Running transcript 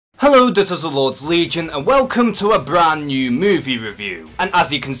Hello, this is the Lord's Legion and welcome to a brand new movie review. And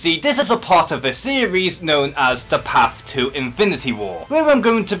as you can see, this is a part of a series known as The Path to Infinity War, where I'm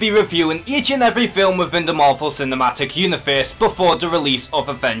going to be reviewing each and every film within the Marvel Cinematic Universe before the release of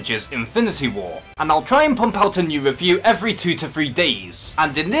Avengers Infinity War. And I'll try and pump out a new review every 2 to 3 days.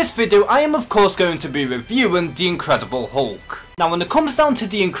 And in this video, I am of course going to be reviewing The Incredible Hulk. Now when it comes down to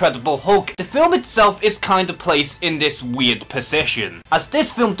The Incredible Hulk, the film itself is kind of placed in this weird position, as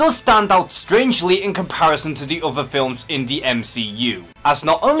this film does stand out strangely in comparison to the other films in the MCU. As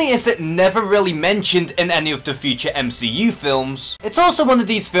not only is it never really mentioned in any of the future MCU films, it's also one of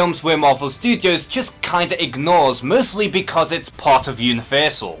these films where Marvel Studios just kinda ignores, mostly because it's part of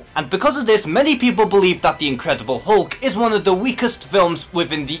Universal. And because of this, many people believe that The Incredible Hulk is one of the weakest films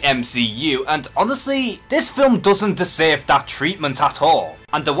within the MCU, and honestly, this film doesn't deserve that treatment at all.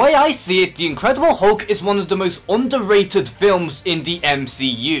 And the way I see it, The Incredible Hulk is one of the most underrated films in the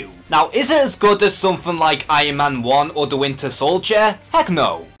MCU. Now, is it as good as something like Iron Man 1 or The Winter Soldier? Heck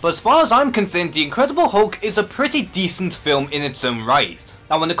no. But as far as I'm concerned, The Incredible Hulk is a pretty decent film in its own right.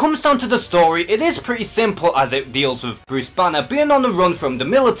 Now when it comes down to the story, it is pretty simple as it deals with Bruce Banner being on the run from the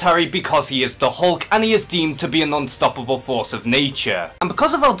military because he is the Hulk and he is deemed to be an unstoppable force of nature. And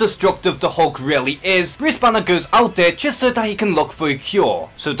because of how destructive the Hulk really is, Bruce Banner goes out there just so that he can look for a cure,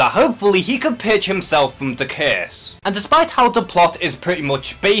 so that hopefully he can purge himself from the curse. And despite how the plot is pretty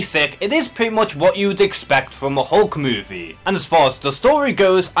much basic, it is pretty much what you would expect from a Hulk movie. And as far as the story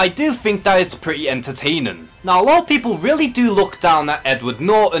goes, I do think that it's pretty entertaining. Now a lot of people really do look down at Edward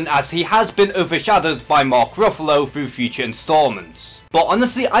Norton as he has been overshadowed by Mark Ruffalo through future installments. But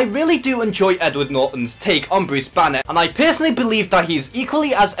honestly, I really do enjoy Edward Norton's take on Bruce Banner, and I personally believe that he's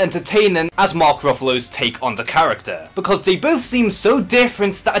equally as entertaining as Mark Ruffalo's take on the character, because they both seem so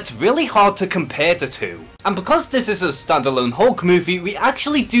different that it's really hard to compare the two. And because this is a standalone Hulk movie, we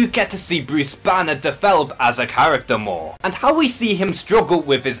actually do get to see Bruce Banner develop as a character more, and how we see him struggle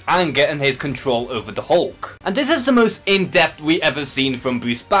with his anger and his control over the Hulk. And this is the most in-depth we ever seen from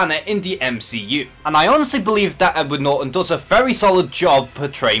Bruce Banner in the MCU. And I honestly believe that Edward Norton does a very solid job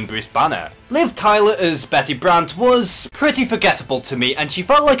portraying Bruce Banner. Liv Tyler as Betty Brant was pretty forgettable to me, and she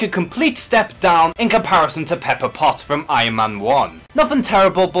felt like a complete step down in comparison to Pepper Potts from Iron Man 1. Nothing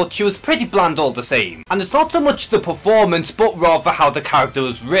terrible, but she was pretty bland all the same. And it's not so much the performance, but rather how the character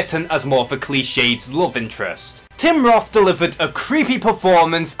was written as more of a cliched love interest. Tim Roth delivered a creepy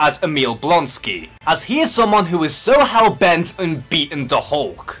performance as Emil Blonsky, as he is someone who is so hell-bent on beating the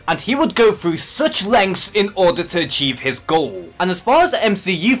Hulk, and he would go through such lengths in order to achieve his goal. And as far as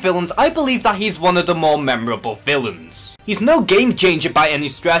MCU villains, I believe that he's one of the more memorable villains. He's no game changer by any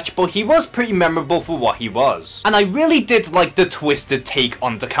stretch, but he was pretty memorable for what he was. And I really did like the twisted take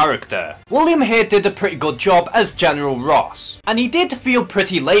on the character. William here did a pretty good job as General Ross, and he did feel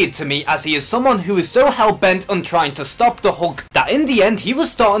pretty laid to me as he is someone who is so hell-bent on trying to stop the Hulk that in the end he was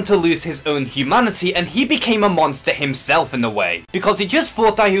starting to lose his own humanity and he became a monster himself in a way, because he just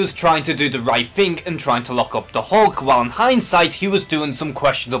thought that he was trying to do the right thing and trying to lock up the Hulk, while in hindsight he was doing some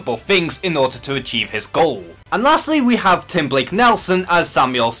questionable things in order to achieve his goal. And lastly, we have Tim Blake Nelson as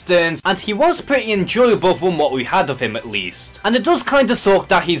Samuel Stearns, and he was pretty enjoyable from what we had of him at least. And it does kinda suck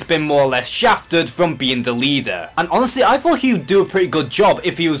that he's been more or less shafted from being the leader. And honestly, I thought he would do a pretty good job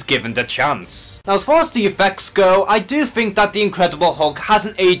if he was given the chance. Now as far as the effects go, I do think that The Incredible Hulk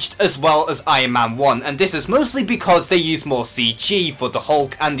hasn't aged as well as Iron Man 1, and this is mostly because they use more CG for the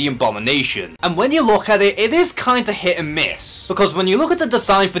Hulk and the Abomination. And when you look at it, it is kinda hit and miss. Because when you look at the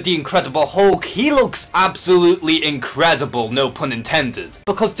design for The Incredible Hulk, he looks absolutely incredible, no pun intended.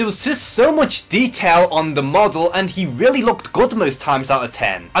 Because there was just so much detail on the model and he really looked good most times out of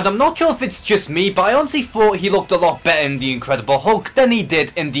 10. And I'm not sure if it's just me, but I honestly thought he looked a lot better in The Incredible Hulk than he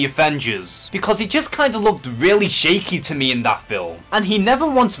did in The Avengers. Because he just kinda looked really shaky to me in that film, and he never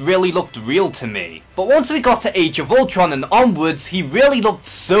once really looked real to me. But once we got to Age of Ultron and onwards, he really looked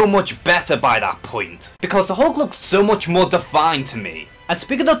so much better by that point, because the Hulk looked so much more defined to me. And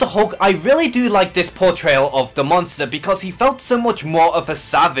speaking of the Hulk, I really do like this portrayal of the monster because he felt so much more of a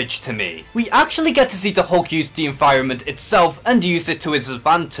savage to me. We actually get to see the Hulk use the environment itself and use it to his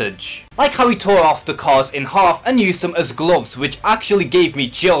advantage. Like how he tore off the cars in half and used them as gloves, which actually gave me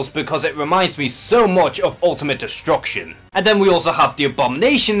chills because it reminds me so much of Ultimate Destruction. And then we also have the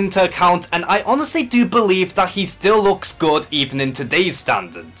Abomination into account, and I honestly do believe that he still looks good even in today's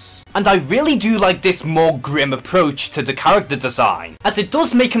standards. And I really do like this more grim approach to the character design, as it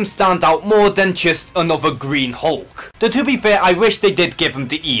does make him stand out more than just another green Hulk. Though to be fair, I wish they did give him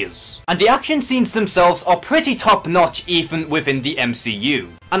the ears. And the action scenes themselves are pretty top notch even within the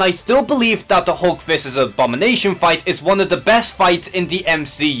MCU. And I still believe that the Hulk vs Abomination fight is one of the best fights in the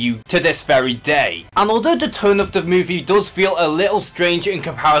MCU to this very day. And although the tone of the movie does feel a little strange in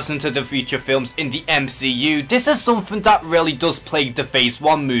comparison to the future films in the MCU, this is something that really does plague the Phase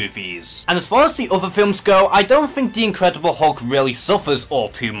 1 movies. And as far as the other films go, I don't think The Incredible Hulk really suffers all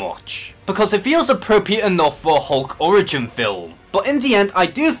too much, because it feels appropriate enough for a Hulk origin film. But in the end, I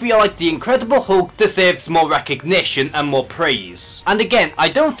do feel like The Incredible Hulk deserves more recognition and more praise. And again, I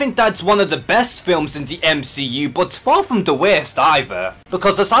don't think that's one of the best films in the MCU, but far from the worst either.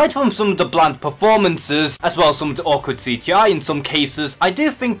 Because aside from some of the bland performances, as well as some of the awkward CGI in some cases, I do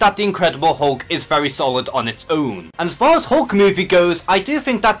think that The Incredible Hulk is very solid on its own. And as far as Hulk movie goes, I do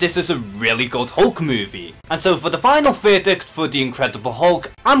think that this is a really good Hulk movie. And so for the final verdict for The Incredible Hulk,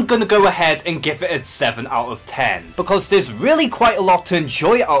 I'm gonna go ahead and give it a 7 out of 10. Because there's really quite a lot to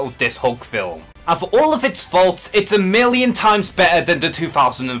enjoy out of this Hulk film. And for all of its faults, it's a million times better than the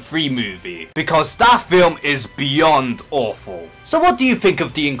 2003 movie, because that film is beyond awful. So what do you think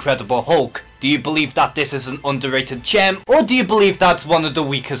of The Incredible Hulk? Do you believe that this is an underrated gem, or do you believe that's one of the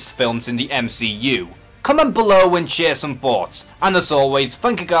weakest films in the MCU? Comment below and share some thoughts. And as always,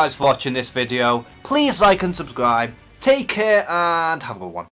 thank you guys for watching this video. Please like and subscribe. Take care and have a good one.